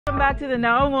Welcome back to the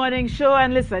Now Morning Show.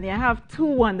 And listen, you have two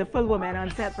wonderful women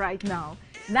on set right now.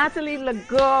 Natalie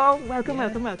Legault, welcome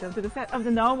to the set of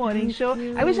the Now Morning Show.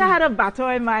 I wish I had a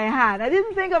baton in my hand. I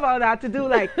didn't think about that to do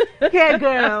like, hey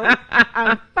girl,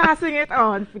 I'm passing it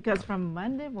on because from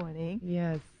Monday morning,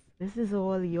 yes, this is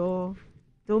all your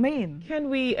domain. Can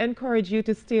we encourage you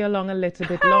to stay along a little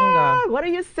bit longer? What are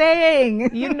you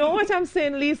saying? You know what I'm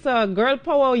saying, Lisa? Girl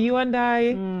power, you and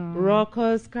I,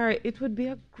 rockers, Carrie, it would be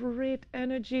a great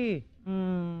energy.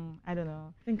 I don't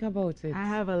know. Think about it. I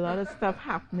have a lot of stuff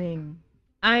happening.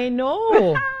 I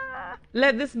know.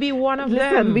 Let this be one of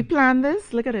them. We planned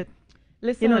this. Look at it.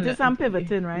 Listen, you notice I'm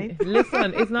pivoting, right?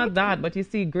 Listen, it's not that, but you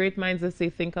see, great minds that say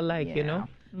think alike, you know?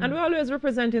 And we're always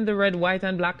representing the red, white,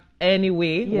 and black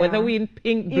anyway, whether we in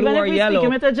pink, blue, or yellow. Even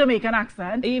with a Jamaican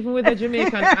accent. Even with a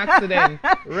Jamaican accident.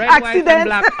 Red, white, and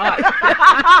black art.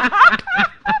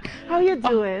 How you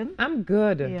doing? I'm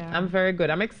good. Yeah. I'm very good.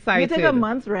 I'm excited. You take a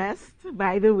month's rest,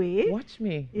 by the way. Watch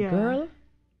me. Girl,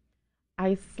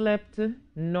 I slept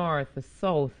north,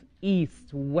 south,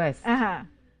 east, west.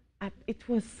 It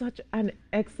was such an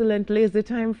excellent lazy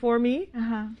time for me.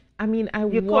 I mean, I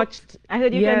watched. Cooked. I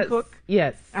heard you can cook.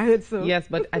 Yes. I heard so. Yes,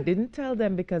 but I didn't tell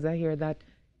them because I hear that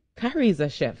Carrie's a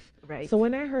chef. Right. So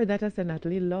when I heard that, I said,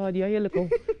 Natalie, Lord, you're your little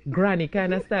granny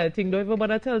kind of style thing. Don't ever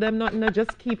bother tell them nothing. No,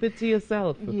 just keep it to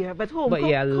yourself. Yeah, but home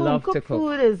cooked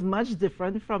food is much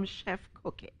different from chef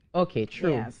cooking. Okay,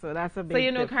 true. Yeah, so that's a big So,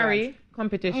 you know, difference. Carrie,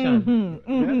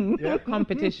 competition.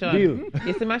 Competition. Deal.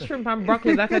 You see my shrimp and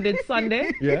broccoli that I did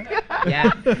Sunday?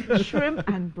 Yeah. Shrimp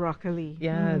and broccoli.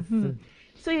 Yes.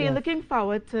 So you're looking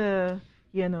forward to,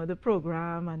 you know, the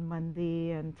program on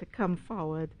Monday and to come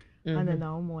forward on the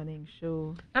Now Morning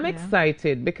Show. I'm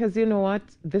excited because you know what?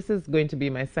 This is going to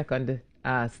be my second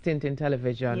stint in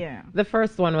television. Yeah. The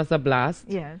first one was a blast.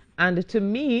 Yes. And to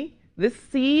me, this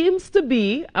seems to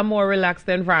be a more relaxed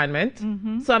environment.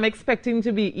 So I'm expecting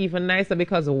to be even nicer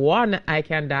because one, I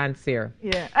can dance here.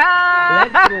 Yeah.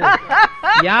 Let's go.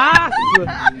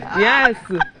 Yes.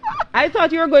 I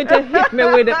thought you were going to hit me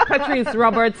with Patrice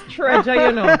Roberts' Treasure,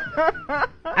 you know.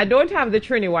 I don't have the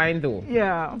Trini wine, though.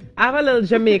 Yeah. I have a little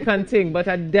Jamaican thing, but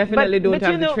I definitely don't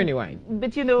have the Trini wine.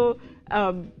 But, you know,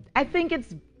 I think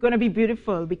it's going to be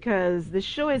beautiful because the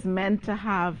show is meant to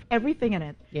have everything in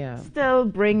it. Yeah. Still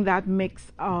bring that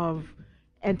mix of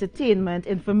entertainment,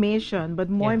 information, but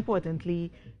more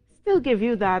importantly, still give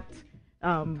you that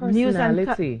news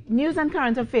and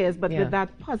current affairs, but with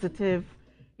that positive,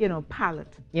 you know,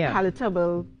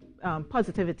 palatable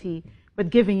positivity, but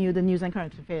giving you the news and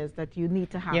current affairs that you need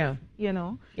to have, you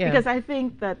know? Because I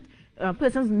think that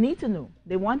persons need to know.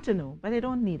 They want to know, but they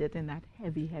don't need it in that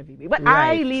heavy way. But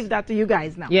I leave that to you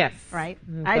guys now. Yes. Right?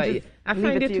 I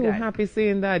find you too happy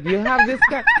saying that. You have this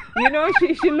guy, you know,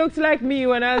 she looks like me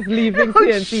when I was leaving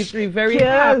CNC3, very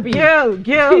happy. Girl.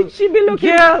 She be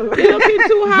looking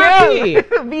too happy.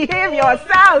 Behave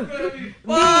yourself.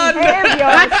 Behave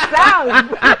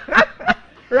yourself.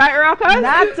 Right, Rockers?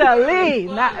 Natalie.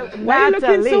 Why are you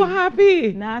looking so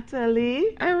happy?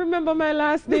 Natalie. I remember my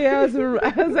last day. I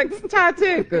was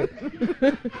ecstatic.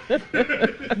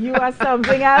 You are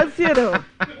something else, you know.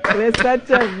 Listen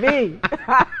to me.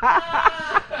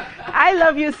 I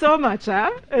love you so much,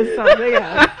 huh? It's something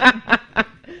else.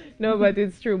 No, but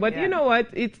it's true. But you know what?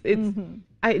 It's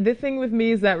the thing with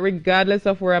me is that regardless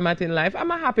of where I'm at in life,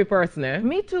 I'm a happy person. Eh?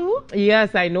 Me too.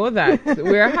 Yes, I know that.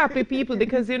 We're happy people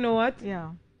because you know what?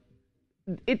 Yeah.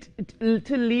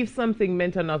 To leave something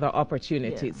meant another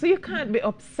opportunity. So you can't be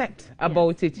upset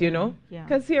about it, you know?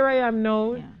 Because here I am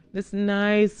now, this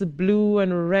nice blue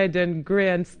and red and gray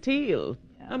and steel.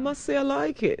 I must say I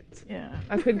like it. Yeah.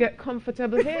 I could get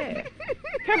comfortable here.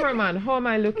 Cameraman, how am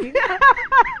I looking?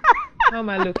 How am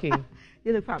I looking?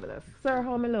 You look fabulous. Sir,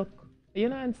 how am I look? You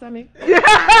know answer me?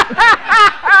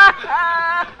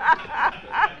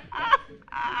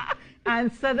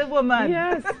 Answer the woman.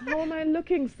 Yes. How am I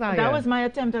looking, sire? That was my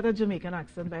attempt at a Jamaican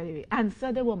accent, by the way.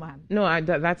 Answer the woman. No,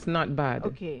 that's not bad.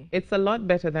 Okay. It's a lot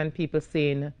better than people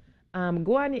saying,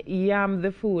 go and yam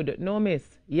the food. No, miss.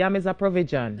 Yam is a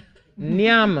provision.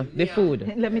 Nyam the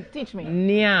food. Let me teach me.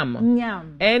 Nyam.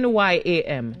 Nyam.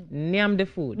 N-Y-A-M. Nyam the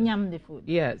food. Nyam the food.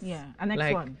 Yes. Yeah. And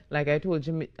next one. Like I told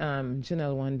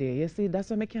Janelle one day, you see,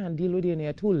 that's why I can't deal with you.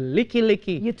 You're too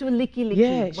licky. You're too licky.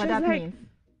 Yeah. What that means?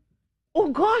 Oh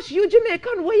gosh, you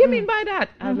Jamaican, what do you mean by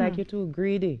that? I was like, you're too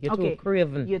greedy. You're too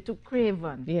craven. You're too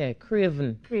craven. Yeah,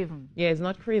 craven. Craven. Yeah, it's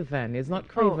not craven. It's not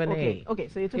craven. Okay,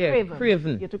 so you're too craven.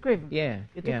 Craven. You're too craven. Yeah.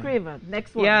 You're too craven.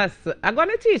 Next one. Yes. I'm going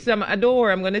to teach them. Don't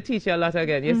worry, I'm going to teach you a lot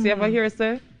again. You see, ever hear,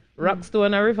 sir?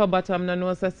 Rockstone a river bottom, no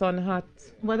know say sun hot.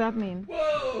 What that mean?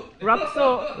 Whoa!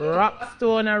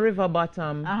 Rockstone a river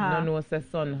bottom, no know say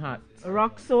sun hot.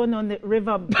 Rockstone on the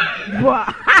river.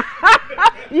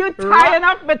 You tying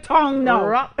up my tongue now.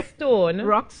 Rockstone.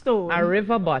 A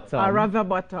river bottom. A river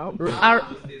bottom.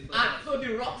 So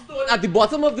the rockstone at the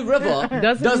bottom of the river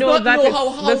does not know how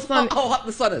hot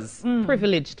the sun is.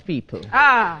 Privileged people.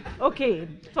 Okay.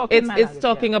 It's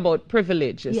talking about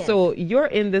privilege. Yes. So you're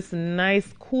in this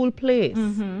nice, cool place.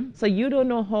 So you don't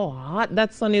know how hot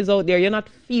that sun is out there. You're not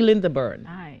feeling the burn.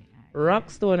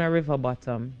 Rockstone a river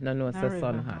bottom. No, it's the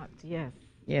sun hot. Yes.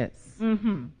 Yes.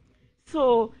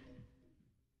 So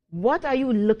what are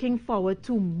you looking forward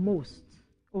to most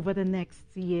over the next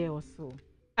year or so?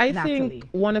 I think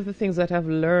one of the things that I've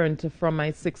learned from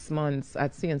my 6 months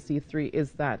at CNC3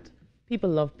 is that people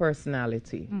love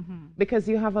personality. Because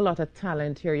you have a lot of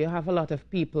talent here. You have a lot of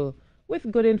people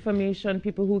with good information,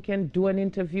 people who can do an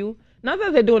interview. Not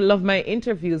that they don't love my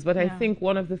interviews, but I think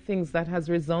one of the things that has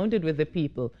resounded with the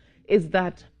people is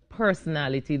that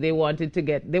personality. They wanted to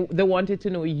get, they wanted to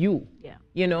know you,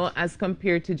 you know, as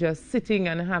compared to just sitting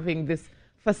and having this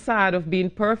facade of being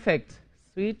perfect.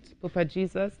 Sweet Papa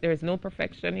Jesus, there is no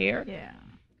perfection here.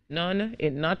 None.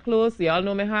 It's not close. Y'all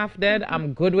know me half dead.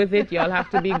 I'm good with it. Y'all have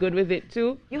to be good with it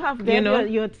too. You half dead, you know?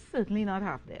 You're certainly not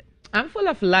half dead. I'm full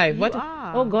of life. What?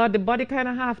 Oh God, the body kind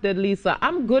of half dead, Lisa.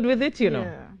 I'm good with it, you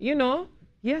know. You know?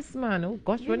 Yes, man. Oh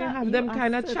gosh, when you have them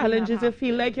kind of challenges, you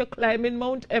feel like you're climbing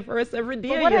Mount Everest every day.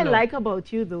 But what I like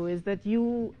about you, though, is that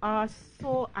you are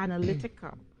so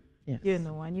analytical. You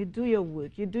know, and you do your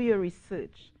work, you do your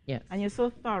research. And you're so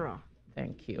thorough.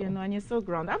 Thank you. You know, and you're so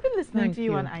grounded. I've been listening to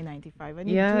you on I-95, and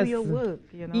you do your work,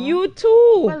 you know. You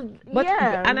too. Well, but,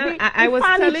 and I was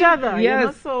telling each other, yes, you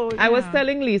know, so, I was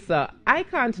telling Lisa, I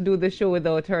can't do the show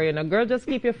without her, you know. Girl, just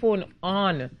keep your phone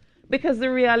on. Because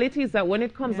the reality is that when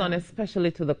it comes on,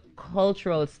 especially to the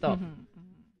cultural stuff,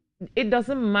 it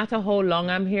doesn't matter how long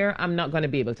I'm here, I'm not going to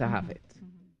be able to have it.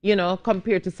 You know,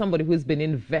 compared to somebody who's been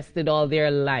invested all their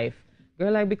life.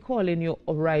 Girl, I be calling you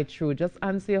right through. Just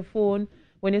answer your phone.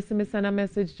 When you see me send a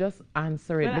message, just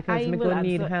answer it because me gonna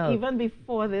need help. Even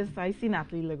before this, I see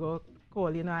Natalie Lego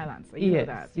call, you know, I'll answer. You know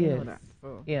that. You know that.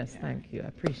 So, thank you. I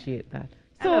appreciate that.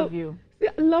 So, I love you. Yeah,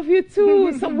 love you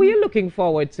too. So what are you looking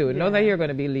forward to? Now that you're going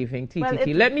to be leaving TTT.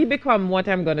 Well, let me become what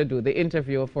I'm going to do, the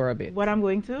interviewer for a bit. What I'm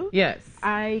going to? Yes.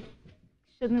 I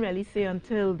shouldn't really say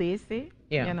until they say.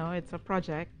 You know, it's a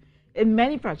project. In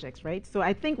many projects, right? So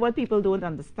I think what people don't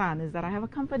understand is that I have a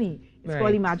company. It's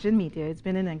called Imagine Media. It's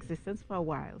been in existence for a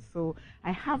while. So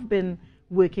I have been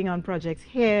working on projects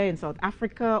here in South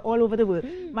Africa, all over the world.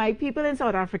 My people in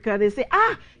South Africa, they say,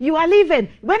 you are leaving.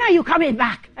 When are you coming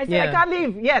back? I say, I can't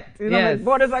leave yet. You know, my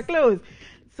borders are closed.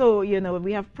 So, you know,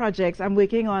 we have projects. I'm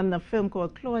working on a film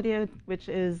called Claudia, which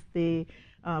is the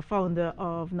founder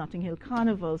of Notting Hill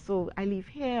Carnival. So I leave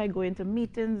here, I go into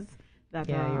meetings that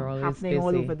are happening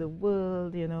all over the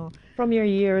world, you know. From your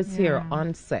years here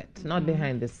on set, not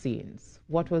behind the scenes,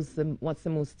 what's the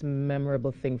most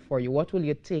memorable thing for you? What will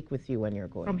you take with you when you're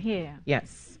going? From here?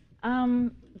 Yes.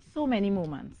 So many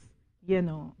moments, you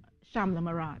know. Shamla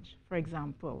Maraj, for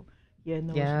example, you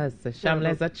know. Yes,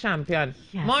 Shamla is a champion.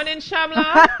 Morning,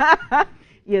 Shamla!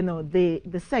 You know, the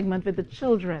segment with the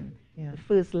children, the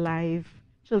first live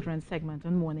children's segment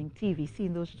on morning TV,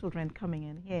 seeing those children coming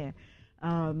in here.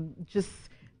 Just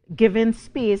giving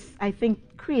space, I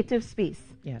think, creative space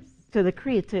to the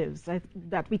creatives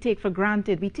that we take for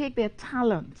granted. We take their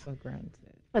talent for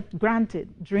granted. But granted,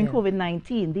 during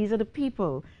COVID-19, these are the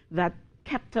people that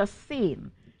kept us sane.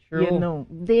 True. You know,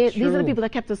 these are the people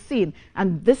that kept us sane.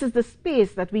 And this is the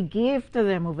space that we gave to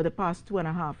them over the past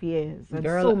 2.5 years. And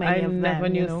girl, so many I of them, never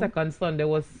knew Second Sunday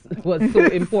was so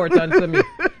important to me.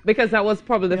 Because that was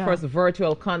probably the first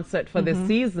virtual concert for the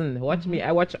season. Watch me,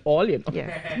 I watch all, you know.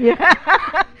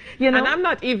 You know. And I'm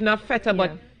not even a feta,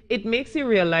 but it makes you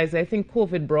realize, I think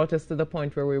COVID brought us to the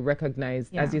point where we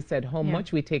recognized, as you said, how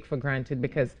much we take for granted.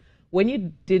 Because when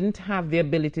you didn't have the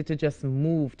ability to just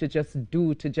move, to just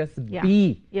do, to just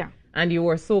be, and you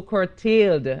were so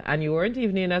curtailed, and you weren't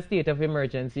even in a state of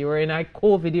emergency, you were in a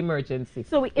COVID emergency.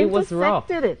 So we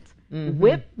intersected it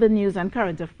with the news and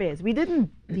current affairs. We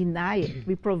didn't deny it.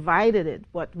 We provided it,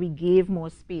 but we gave more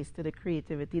space to the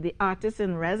creativity. The artists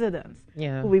in residence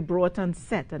who we brought on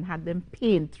set and had them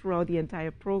paint throughout the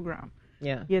entire program.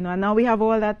 You know, and now we have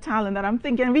all that talent that I'm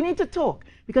thinking we need to talk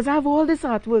because I have all this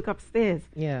artwork upstairs.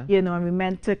 You know, and we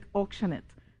meant to auction it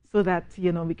so that,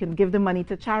 you know, we can give the money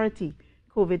to charity.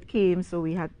 COVID came, so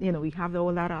we had, you know, we have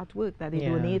all that artwork that they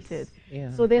donated.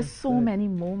 So there's so many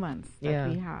moments that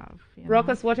we have.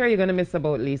 Ruckus, what are you going to miss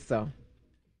about Lisa?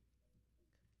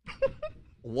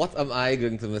 What am I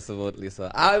going to miss about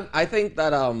Lisa? I think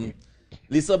that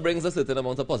Lisa brings a certain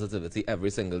amount of positivity every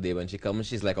single day when she comes.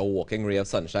 She's like a walking ray of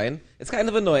sunshine. It's kind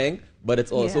of annoying, but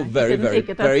it's also very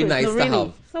nice to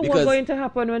have. So what's going to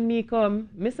happen when me come?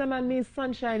 Mr. Man means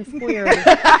sunshine square.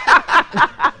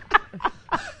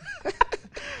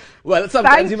 Well,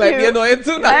 sometimes you might be annoying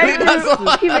too.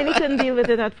 He really couldn't deal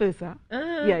with it at first, huh?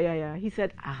 Yeah. He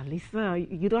said, Lisa,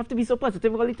 you don't have to be so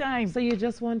positive all the time. So you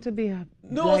just want to be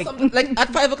no, like at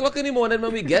 5 o'clock in the morning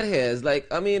when we get here, it's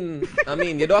like, I mean,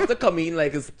 you don't have to come in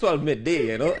like it's 12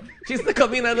 midday, you know? She's to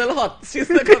come in a little hot. She's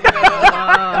to come in a little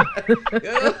hot.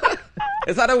 You know?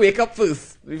 It's how to wake up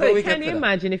first. So can you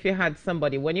imagine if you had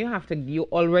somebody, when you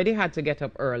already had to get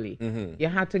up early, you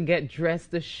had to get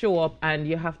dressed to show up, and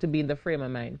you have to be in the frame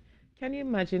of mind. Can you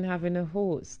imagine having a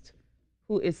host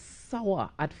who is sour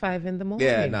at 5 in the morning?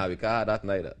 Yeah, no, we can't have that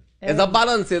neither. It's a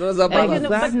balance, you know, it's a balance.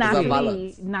 But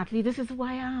Natalie, this is who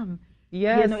I am.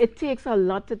 Yes. You know, it takes a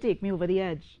lot to take me over the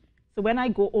edge. So when I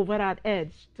go over that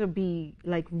edge to be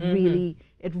like really,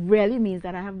 it really means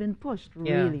that I have been pushed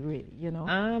really, you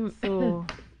know. So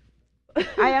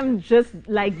I am just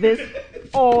like this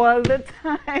all the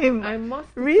time. I must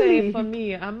say, for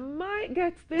me, I might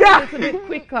get there a little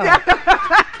bit quicker.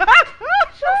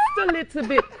 Just a little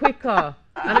bit quicker.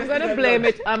 And I'm gonna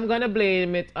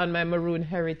blame it on my maroon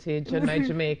heritage and my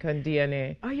Jamaican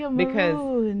DNA. Oh, you're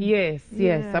maroon. Because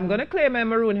yes, I'm gonna claim my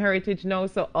maroon heritage now.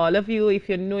 So all of you, if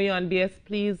you know you're on BS,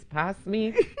 please pass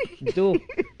me. Do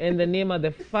in the name of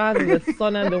the Father, the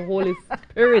Son, and the Holy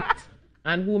Spirit,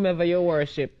 and whomever you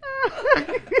worship.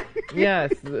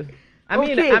 Yes. I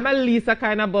mean, I'm a Lisa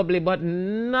kind of bubbly, but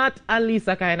not a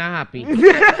Lisa kind of happy.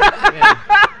 Yeah.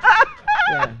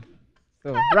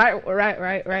 So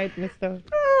right, Mister.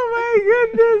 Oh my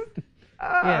goodness.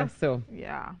 Yeah. So.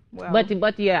 Yeah. Well.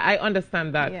 But yeah, I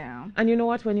understand that. Yeah. And you know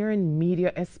what? When you're in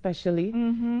media, especially,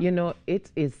 you know,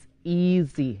 it is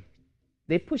easy.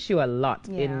 They push you a lot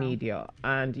in media.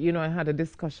 And, you know, I had a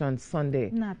discussion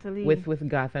Sunday with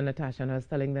Garth and Natasha, and I was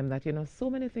telling them that, you know, so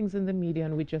many things in the media,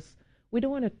 and we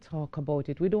don't want to talk about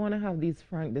it. We don't want to have these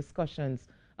frank discussions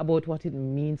about what it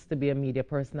means to be a media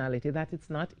personality, that it's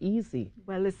not easy.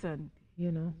 Well, listen. You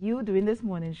know, you doing this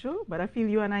morning show, but I feel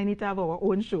you and I need to have our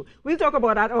own show. We'll talk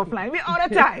about that offline. We're all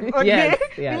the time, okay? Yes,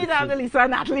 we need to have the Lisa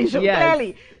and Natalie show,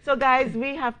 clearly. So, guys,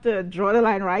 we have to draw the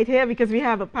line right here because we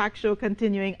have a packed show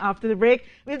continuing after the break.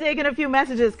 We'll take in a few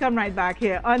messages. Come right back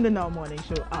here on the Now Morning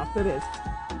Show after this.